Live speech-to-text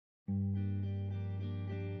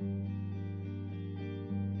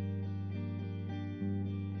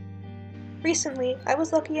Recently, I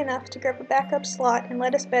was lucky enough to grab a backup slot in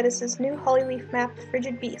Lettuce Bettis' new Hollyleaf map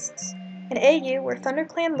Frigid Beasts, an AU where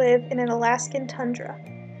ThunderClan live in an Alaskan tundra.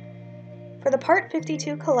 For the Part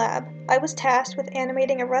 52 collab, I was tasked with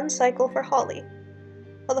animating a run cycle for Holly.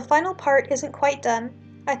 While the final part isn't quite done,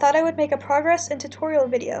 I thought I would make a progress and tutorial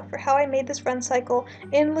video for how I made this run cycle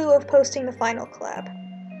in lieu of posting the final collab.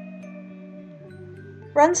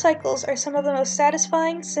 Run cycles are some of the most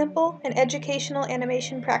satisfying, simple, and educational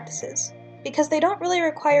animation practices, because they don't really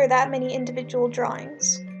require that many individual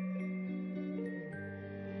drawings.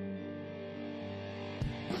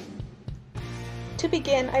 To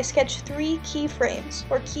begin, I sketched 3 keyframes,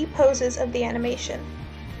 or key poses of the animation.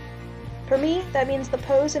 For me, that means the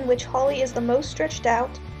pose in which Holly is the most stretched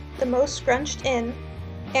out, the most scrunched in,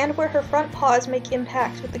 and where her front paws make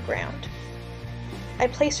impact with the ground. I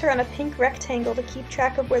place her on a pink rectangle to keep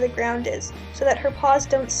track of where the ground is, so that her paws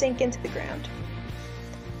don't sink into the ground.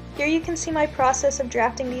 Here you can see my process of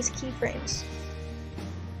drafting these keyframes.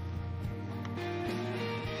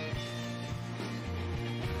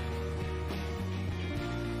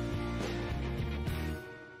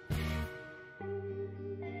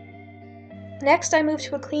 Next, I move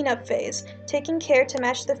to a cleanup phase, taking care to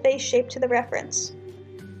match the face shape to the reference.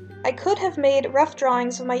 I could have made rough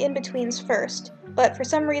drawings of my in-betweens first, but for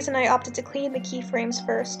some reason I opted to clean the keyframes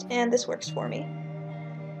first, and this works for me.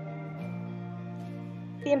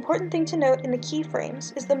 The important thing to note in the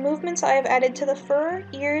keyframes is the movements I have added to the fur,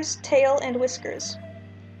 ears, tail, and whiskers.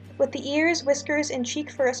 With the ears, whiskers, and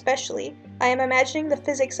cheek fur especially, I am imagining the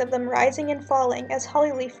physics of them rising and falling as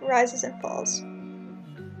Hollyleaf rises and falls.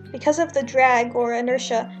 Because of the drag, or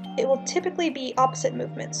inertia, it will typically be opposite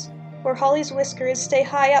movements, where Holly's whiskers stay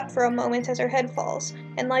high up for a moment as her head falls,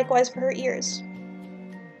 and likewise for her ears.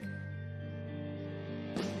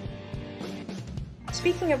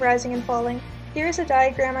 Speaking of rising and falling, here is a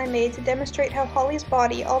diagram I made to demonstrate how Holly's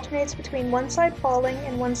body alternates between one side falling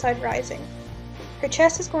and one side rising. Her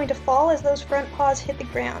chest is going to fall as those front paws hit the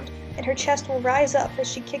ground, and her chest will rise up as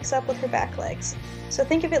she kicks up with her back legs. So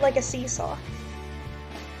think of it like a seesaw.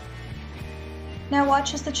 Now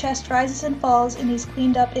watch as the chest rises and falls in these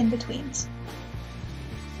cleaned up in-betweens.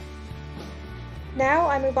 Now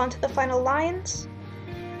I move on to the final lines,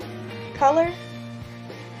 color,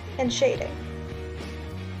 and shading.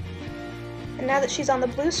 And now that she's on the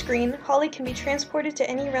blue screen, Holly can be transported to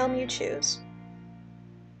any realm you choose.